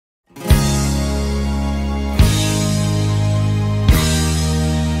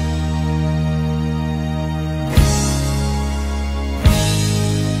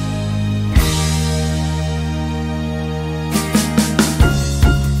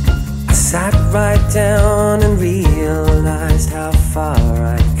right down and realized how far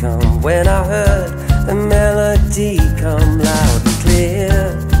I'd come when I heard the melody come loud and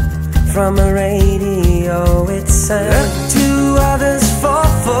clear from a radio. It sang, look to others for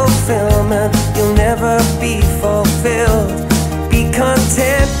fulfillment, you'll never be fulfilled. Be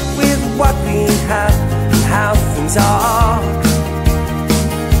content with what we have and how things are.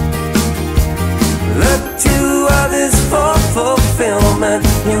 Look to others for fulfillment,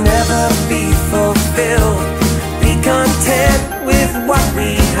 you'll never be fulfilled. Be content with what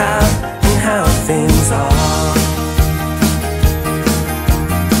we have and how things are.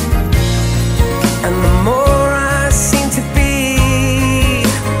 And the more I seem to be,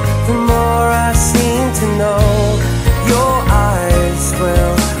 the more I seem to know. Your eyes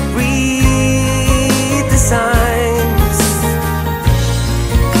will read the signs.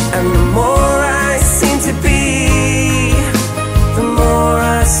 And the more I seem to be, the more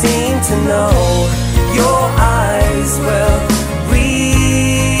I seem to know. Your eyes will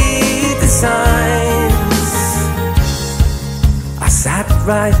read the signs. I sat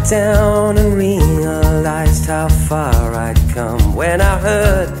right down and realized how far I'd come when I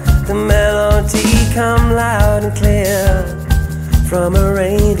heard the melody come loud and clear from a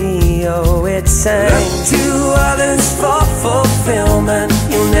radio. It sang, look to others for fulfillment,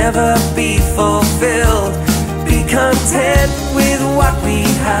 you'll never be fulfilled. Be content with what we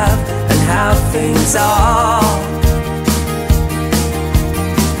have and how things are.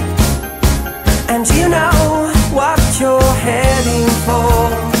 And you know what you're heading for,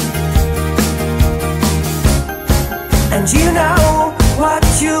 and you know what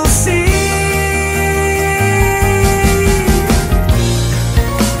you'll see.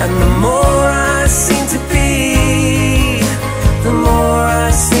 And the more I seem to be, the more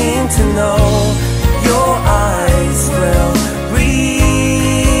I seem to know. Your eyes will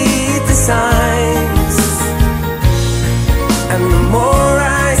read the signs. And the more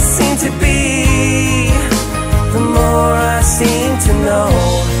I seem to be, the more I seem to know.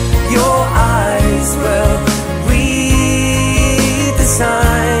 Your eyes will read the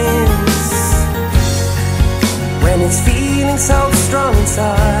signs. When it's feeling so strong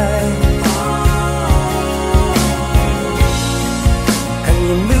inside, and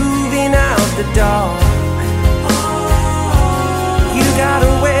you're moving out the door, you got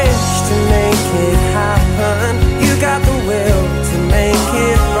a wish to make it happen. You got the will to make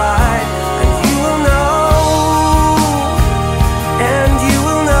it right. And you will know, and you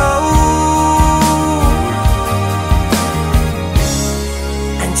will know,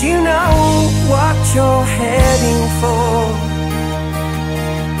 and you know what you're heading for,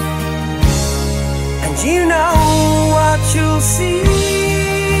 and you know what you'll see.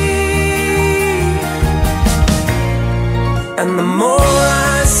 And the more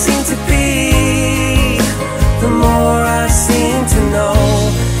I seem to be, the more I seem to know.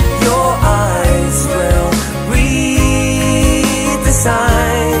 Your eyes will read the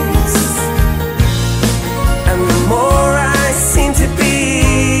signs. And the more I seem to be,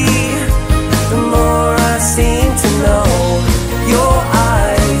 the more I seem to know. Your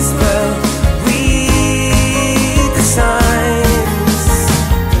eyes will read the signs.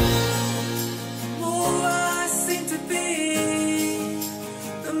 The more I seem to be,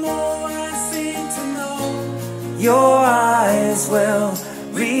 the more I seem to know. Your eyes will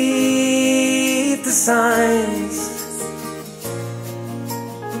read the signs.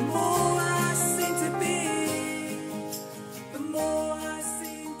 The more I seem to be, the more I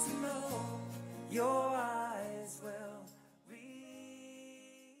seem to know. Your